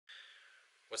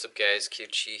What's up guys,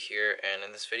 Chee here, and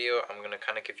in this video I'm going to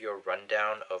kind of give you a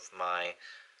rundown of my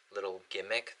little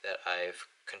gimmick that I've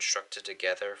constructed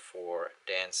together for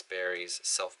Dan Sperry's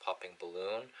self-popping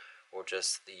balloon, or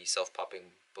just the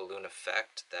self-popping balloon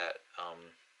effect that,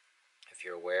 if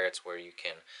you're aware, it's where you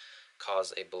can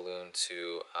cause a balloon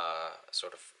to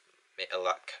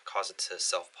cause it to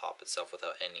self-pop itself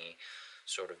without any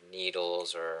sort of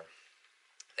needles or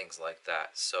things like that.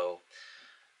 So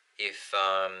if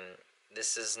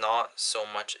this is not so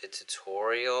much a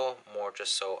tutorial, more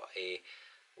just so a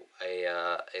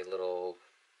little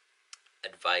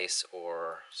advice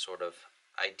or sort of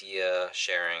idea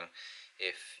sharing.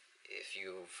 If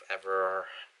you've ever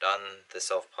done the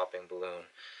self-popping balloon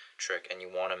trick and you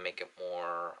want to make it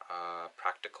more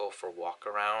practical for walk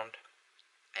around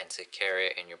and to carry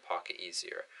it in your pocket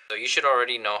easier. So you should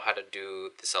already know how to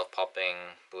do the self-popping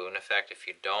balloon effect. If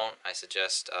you don't, I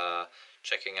suggest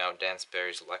checking out Dan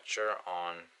Sperry's lecture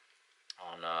on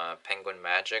Penguin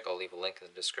Magic. I'll leave a link in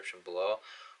the description below,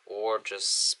 or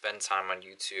just spend time on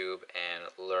YouTube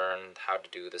and learn how to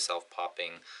do the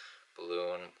self-popping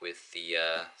balloon with the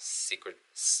secret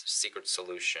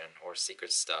solution or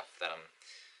secret stuff that I'm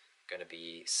going to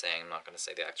be saying. I'm not going to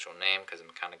say the actual name because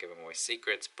I'm kind of giving away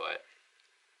secrets, but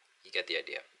you get the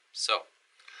idea. So,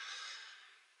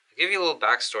 I'll give you a little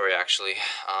backstory actually.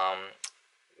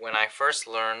 When I first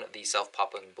learned the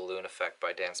self-popping balloon effect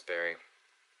by Dan Sperry,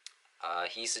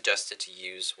 he suggested to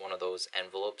use one of those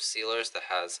envelope sealers that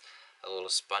has a little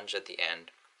sponge at the end,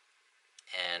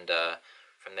 and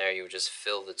from there you would just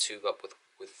fill the tube up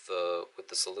with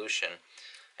the solution,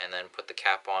 and then put the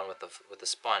cap on with the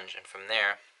sponge, and from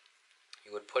there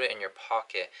you would put it in your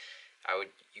pocket.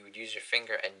 You would use your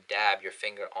finger and dab your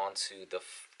finger onto the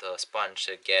sponge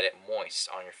to get it moist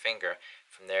on your finger.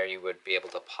 From there you would be able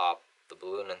to pop the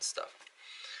balloon and stuff.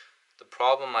 The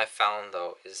problem I found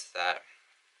though is that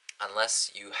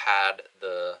unless you had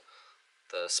the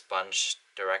sponge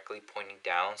directly pointing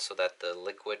down so that the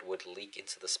liquid would leak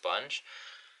into the sponge,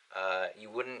 you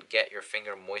wouldn't get your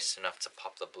finger moist enough to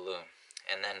pop the balloon.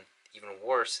 And then even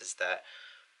worse is that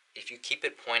if you keep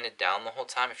it pointed down the whole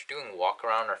time, if you're doing walk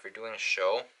around or if you're doing a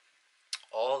show,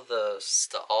 all the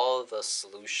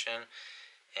solution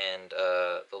and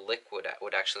the liquid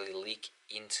would actually leak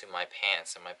into my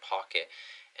pants and my pocket.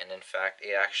 And in fact,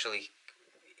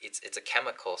 it's a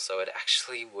chemical, so it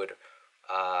actually would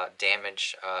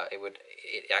damage.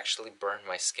 It actually burned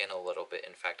my skin a little bit.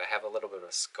 In fact, I have a little bit of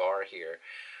a scar here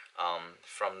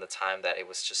from the time that it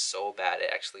was just so bad. It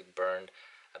actually burned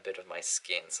a bit of my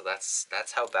skin. So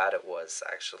that's how bad it was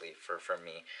actually for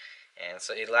me. And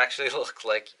so it actually looked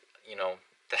like,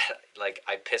 that like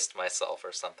I pissed myself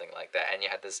or something like that. And you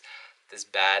had this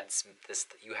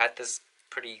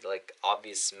pretty like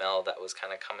obvious smell that was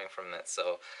kind of coming from it.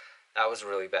 So that was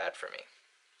really bad for me.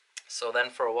 So then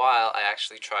for a while I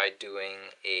actually tried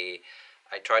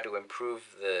I tried to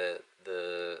improve the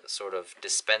sort of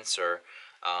dispenser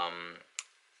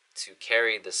to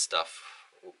carry this stuff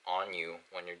on you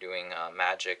when you're doing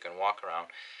magic and walk around.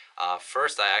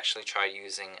 First I actually tried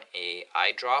using a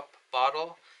eye drop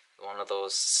bottle, one of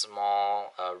those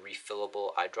small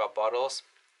refillable eye drop bottles,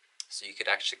 so you could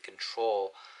actually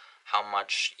control how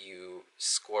much you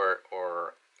squirt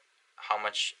or how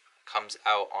much comes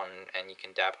out on, and you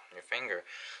can dab on your finger.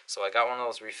 So I got one of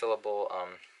those refillable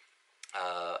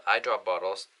eye drop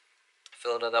bottles,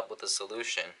 filled it up with a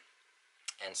solution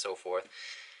and so forth,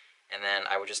 and then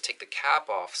I would just take the cap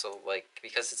off. So like,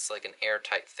 because it's like an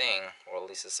airtight thing, or at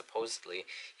least it's supposedly,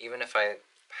 even if I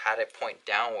had it point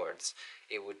downwards,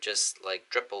 it would just like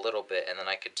drip a little bit, and then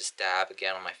I could just dab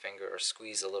again on my finger or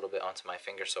squeeze a little bit onto my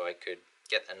finger so I could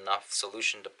get enough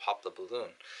solution to pop the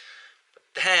balloon.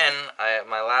 But then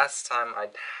my last time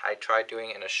I tried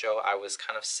doing it in a show, I was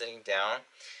kind of sitting down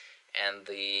and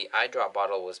the eye drop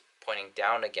bottle was pointing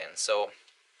down again. So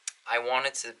I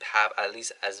wanted to have at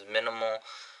least as minimal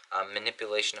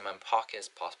manipulation in my pocket as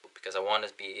possible, because I wanted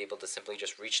to be able to simply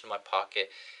just reach in my pocket,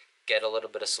 get a little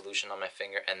bit of solution on my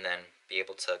finger, and then be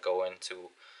able to go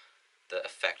into the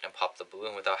effect and pop the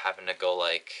balloon without having to go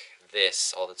like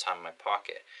this all the time in my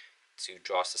pocket to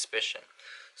draw suspicion.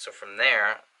 So from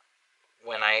there,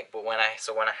 what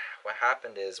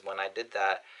happened is when I did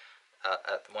that,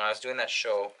 when I was doing that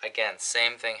show, again,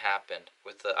 same thing happened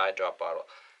with the eye drop bottle.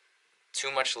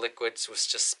 Too much liquid was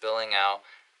just spilling out.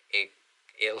 It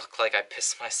looked like I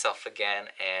pissed myself again,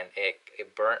 and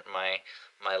it burnt my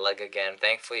leg again.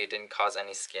 Thankfully, it didn't cause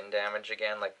any skin damage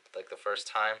again, like the first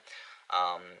time.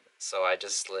 So I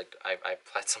just I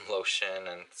applied some lotion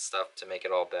and stuff to make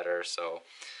it all better. So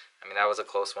I mean, that was a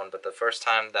close one, but the first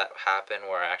time that happened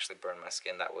where I actually burned my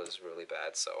skin, that was really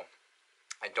bad. So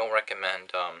I don't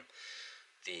recommend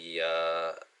the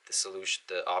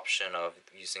option of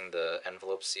using the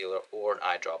envelope sealer or an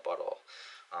eye drop bottle.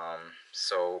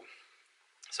 So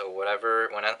whatever,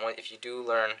 if you do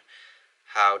learn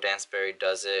how Dan Sperry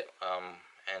does it,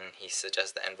 and he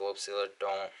suggests the envelope sealer,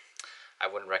 I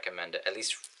wouldn't recommend it, at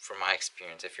least from my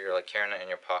experience, if you're like carrying it in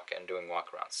your pocket and doing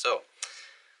walk-arounds. So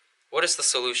what is the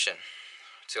solution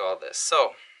to all this?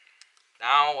 So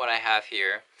now what I have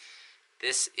here,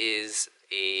 this is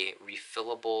a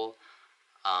refillable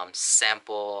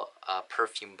sample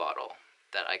perfume bottle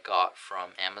that I got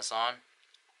from Amazon.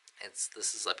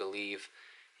 This is, I believe,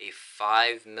 a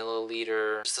 5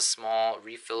 milliliter, just a small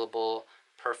refillable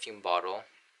perfume bottle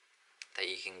that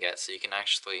you can get. So you can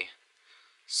actually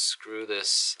screw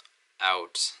this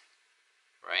out,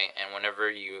 right? And whenever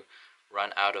you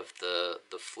run out of the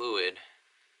fluid,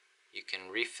 you can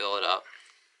refill it up,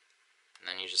 and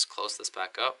then you just close this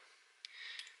back up.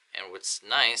 And what's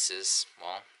nice is,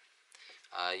 well,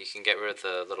 you can get rid of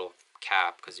the little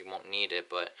cap because you won't need it,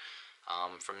 but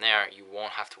from there you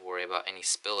won't have to worry about any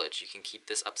spillage. You can keep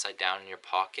this upside down in your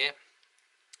pocket.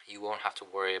 You won't have to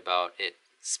worry about it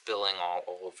spilling all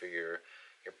over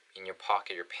in your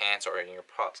pocket, your pants, or in your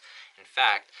props. In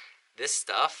fact, this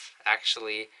stuff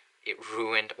actually, it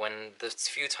ruined, when the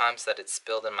few times that it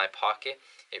spilled in my pocket,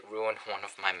 it ruined one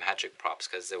of my magic props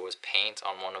because there was paint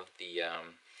on one of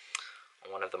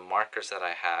the markers that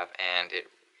I have, and it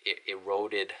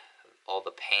eroded all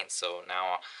the paint, so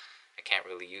now I can't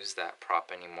really use that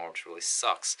prop anymore, which really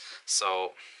sucks.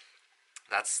 So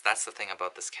that's the thing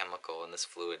about this chemical and this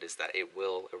fluid, is that it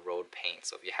will erode paint.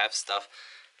 So if you have stuff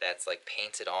that's like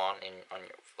painted on your,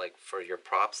 like for your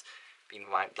props, be in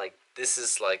mind, like this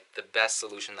is like the best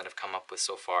solution that I've come up with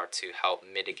so far to help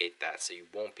mitigate that, so you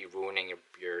won't be ruining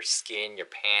your skin, your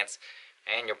pants,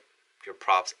 and your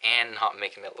props, and not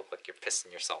making it look like you're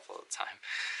pissing yourself all the time.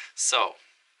 So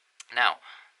now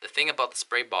the thing about the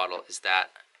spray bottle is that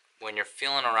when you're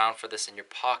feeling around for this in your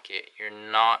pocket,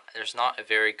 there's not a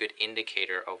very good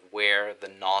indicator of where the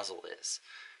nozzle is,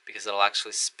 because it'll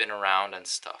actually spin around and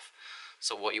stuff.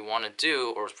 So what you want to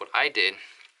do, or what I did,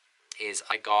 is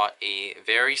I got a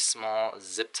very small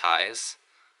zip ties.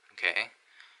 Okay,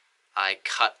 I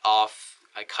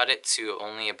cut it to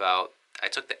only about, I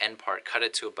took the end part, cut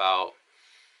it to about,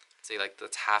 say like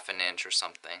that's half an inch or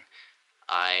something.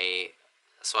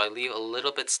 So I leave a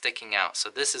little bit sticking out.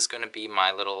 So this is going to be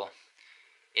my little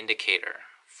indicator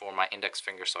for my index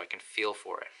finger, so I can feel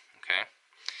for it. Okay,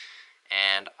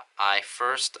 and I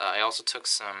also took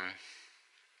some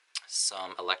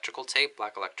electrical tape,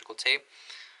 black electrical tape.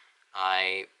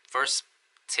 I first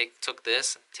took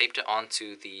this, taped it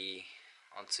onto the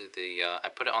I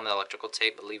put it on the electrical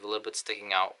tape, but leave a little bit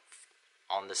sticking out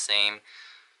on the same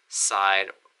side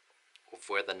of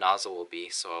where the nozzle will be,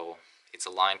 so it's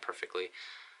aligned perfectly.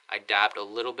 I dabbed a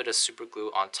little bit of super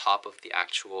glue on top of the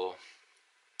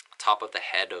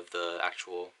head of the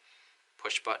actual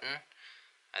push button.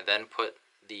 I then put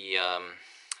the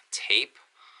tape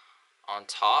on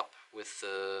top with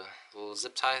the little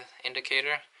zip tie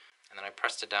indicator, and then I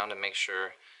pressed it down to make sure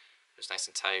it was nice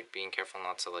and tight, being careful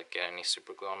not to like get any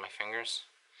super glue on my fingers.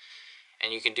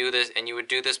 And you can do this, and you would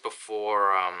do this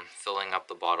before filling up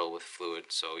the bottle with fluid,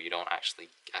 so you don't actually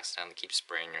accidentally keep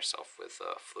spraying yourself with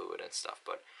fluid and stuff.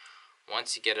 But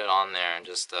once you get it on there and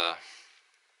just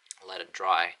let it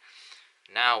dry,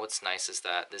 now what's nice is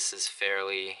that this is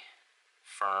fairly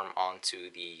firm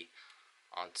onto the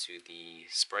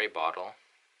spray bottle,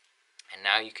 and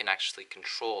now you can actually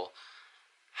control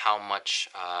how much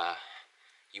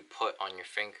you put on your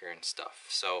finger and stuff.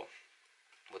 So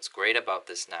what's great about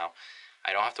this now,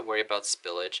 I don't have to worry about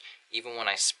spillage. Even when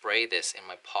I spray this in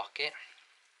my pocket,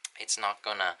 there's not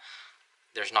gonna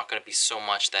be so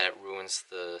much that it ruins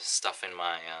the stuff in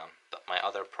my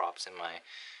other props in my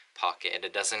pocket, and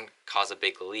it doesn't cause a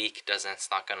big leak. It's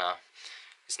not gonna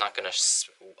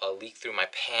leak through my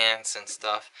pants and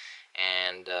stuff,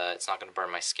 and it's not gonna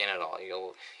burn my skin at all.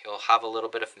 You'll have a little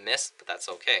bit of mist, but that's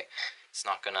okay. It's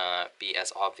not gonna be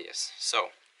as obvious.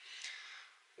 So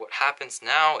what happens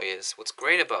now is, what's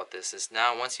great about this is,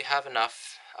 now once you have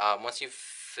enough, once you've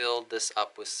filled this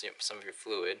up with some of your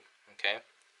fluid, okay,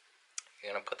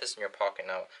 you're gonna put this in your pocket.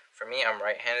 Now for me, I'm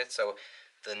right-handed, so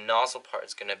the nozzle part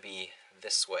is gonna be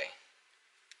this way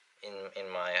in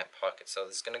my pocket. So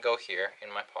this is gonna go here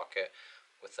in my pocket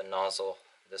with the nozzle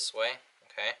this way.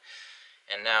 Okay,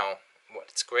 and now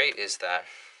what's great is that,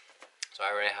 so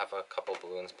I already have a couple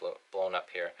balloons blown up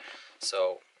here.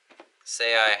 So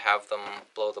say I have them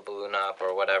blow the balloon up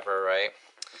or whatever, right?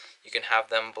 You can have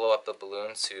them blow up the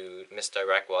balloon to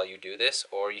misdirect while you do this,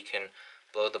 or you can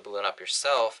blow the balloon up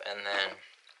yourself and then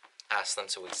ask them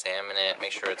to examine it,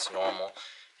 make sure it's normal,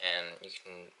 and you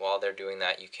can, while they're doing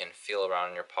that, you can feel around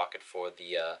in your pocket for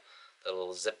the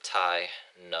little zip tie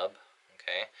nub,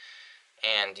 okay?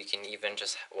 And you can even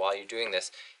just, while you're doing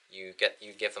this, you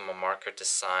give them a marker to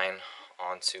sign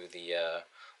onto the,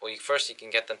 well, first you can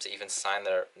get them to even sign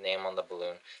their name on the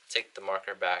balloon, take the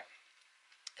marker back,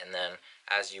 and then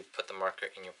as you put the marker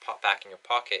in your back in your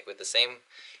pocket with the same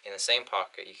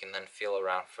pocket, you can then feel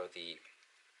around for the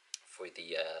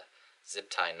zip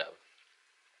tie nub.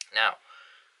 Now,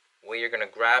 where you're going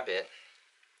to grab it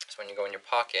is when you go in your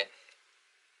pocket,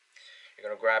 you're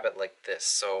going to grab it like this.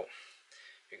 So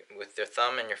with your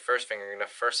thumb and your first finger, you're going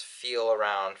to first feel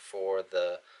around for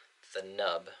the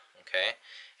nub, okay?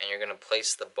 And you're going to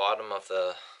place the bottom of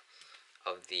the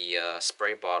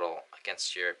spray bottle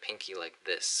against your pinky like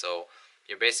this. So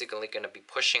you're basically going to be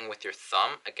pushing with your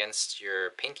thumb against your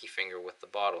pinky finger with the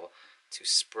bottle to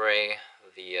spray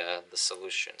the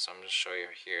solution. So I'm going to show you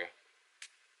here.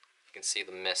 You can see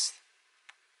the mist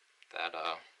that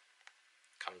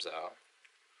comes out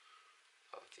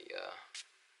of the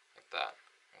like that.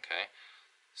 Okay,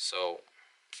 so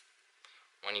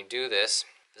when you do this,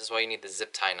 this is why you need the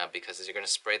zip tie nub, because you're going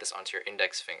to spray this onto your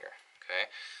index finger. Okay,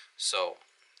 so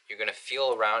you're going to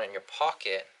feel around in your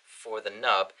pocket for the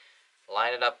nub,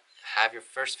 line it up, have your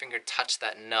first finger touch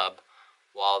that nub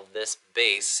while this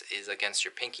base is against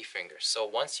your pinky finger. So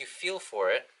once you feel for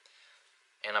it,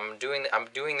 and I'm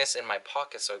doing this in my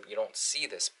pocket so you don't see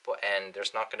this, and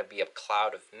there's not going to be a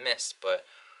cloud of mist, but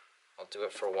I'll do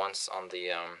it for once on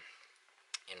the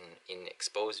in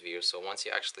exposed view. So once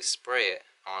you actually spray it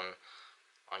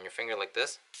on your finger like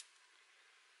this,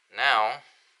 now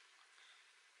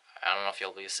I don't know if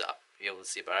you'll be able to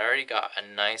see, but I already got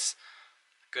a nice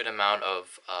good amount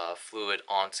of fluid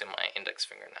onto my index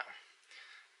finger now.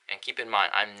 And keep in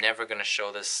mind, I'm never going to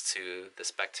show this to the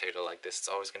spectator like this. It's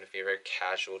always going to be very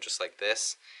casual, just like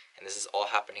this. And this is all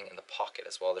happening in the pocket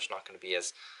as well. There's not going to be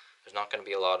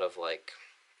a lot of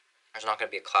there's not going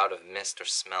to be a cloud of mist or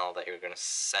smell that you're going to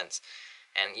sense.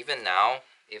 And even now,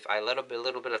 if I let a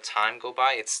little bit of time go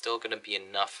by, it's still going to be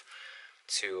enough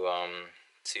to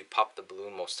pop the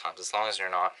balloon most times, as long as you're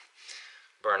not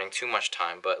burning too much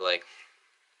time. But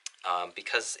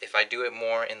because if I do it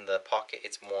more in the pocket,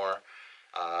 it's more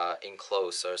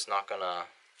enclosed, so it's not gonna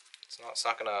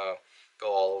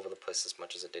go all over the place as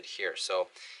much as it did here. So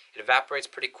it evaporates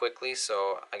pretty quickly.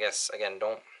 So I guess again,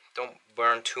 don't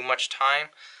burn too much time.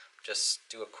 Just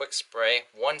do a quick spray.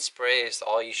 One spray is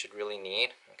all you should really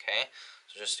need. Okay,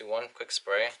 so just do one quick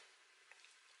spray,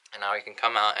 and now you can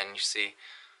come out and you see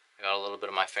I got a little bit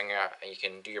of my finger, and you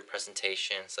can do your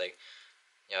presentation. It's like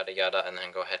yada yada, and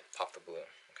then go ahead and pop the balloon.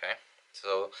 Okay,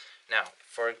 so now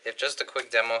if just a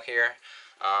quick demo here.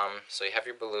 So you have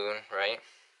your balloon, right?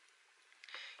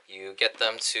 You get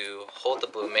them to hold the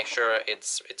balloon, make sure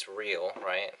it's real,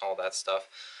 right? All that stuff.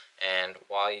 And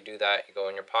while you do that, you go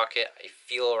in your pocket. You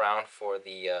feel around for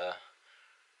the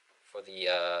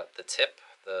tip,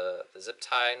 the zip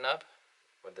tie nub,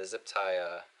 or the zip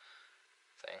tie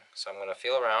thing. So I'm gonna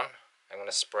feel around. I'm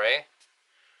gonna spray.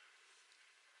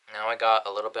 Now I got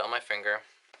a little bit on my finger.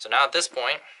 So now at this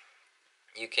point,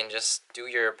 you can just do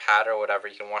your pad or whatever.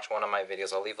 You can watch one of my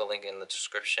videos. I'll leave a link in the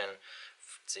description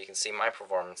so you can see my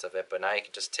performance of it. But now you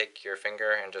can just take your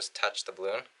finger and just touch the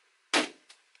balloon, and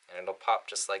it'll pop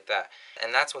just like that.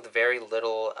 And that's with very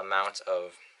little amount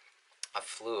of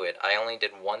fluid. I only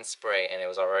did one spray, and it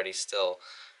was already still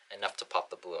enough to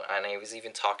pop the balloon. And I was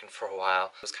even talking for a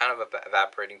while. It was kind of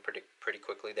evaporating pretty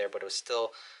quickly there, but it was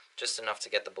still just enough to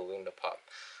get the balloon to pop.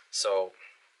 So,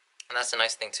 and that's the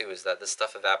nice thing too, is that this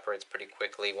stuff evaporates pretty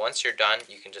quickly. Once you're done,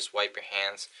 you can just wipe your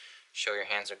hands, show your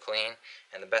hands are clean.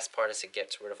 And the best part is it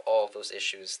gets rid of all of those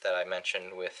issues that I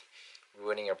mentioned with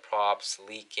ruining your props,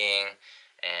 leaking,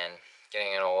 and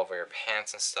getting it all over your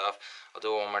pants and stuff. I'll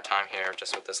do it one more time here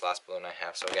just with this last balloon I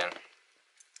have. So again,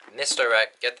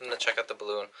 misdirect, get them to check out the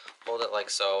balloon, hold it like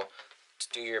so,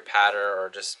 do your patter, or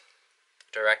just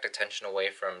direct attention away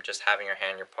from just having your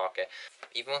hand in your pocket.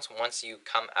 Even once you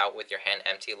come out with your hand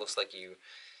empty, it looks like you've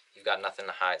got nothing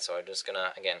to hide. So I'm just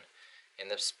gonna, again, in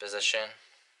this position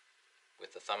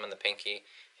with the thumb and the pinky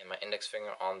and my index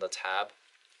finger on the tab,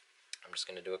 I'm just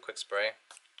gonna do a quick spray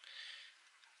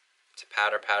to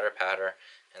patter,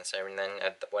 and so, and then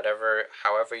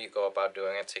however you go about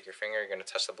doing it, take your finger, you're gonna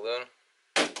touch the balloon,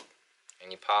 and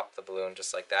you pop the balloon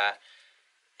just like that,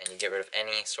 and you get rid of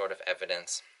any sort of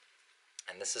evidence.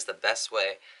 And this is the best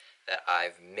way that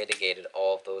I've mitigated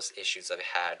all of those issues I've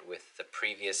had with the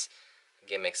previous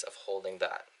gimmicks of holding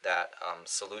that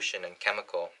solution and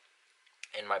chemical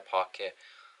in my pocket,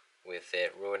 with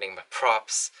it ruining my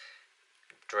props,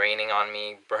 draining on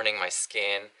me, burning my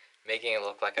skin, making it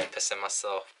look like I'm pissing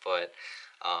myself. But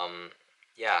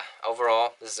yeah,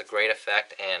 overall, this is a great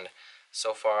effect, and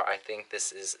so far I think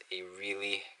this is a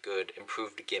really good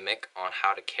improved gimmick on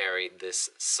how to carry this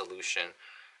solution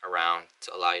around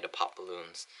to allow you to pop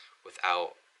balloons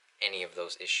without any of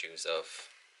those issues of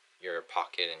your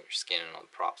pocket and your skin and all the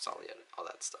props, all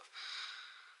that stuff.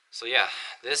 So yeah,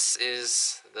 this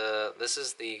is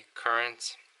the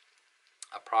current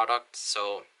product.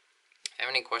 So if you have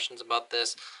any questions about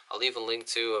this, I'll leave a link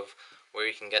too of where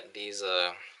you can get these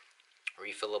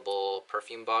refillable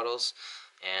perfume bottles.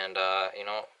 And you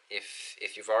know,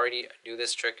 if you've already do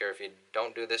this trick, or if you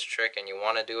don't do this trick and you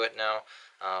want to do it now,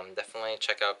 definitely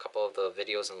check out a couple of the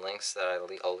videos and links that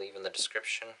I'll leave in the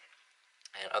description.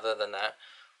 And other than that,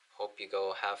 hope you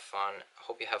go have fun.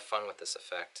 Hope you have fun with this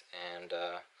effect and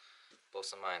blow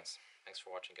some minds. Thanks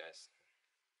for watching, guys.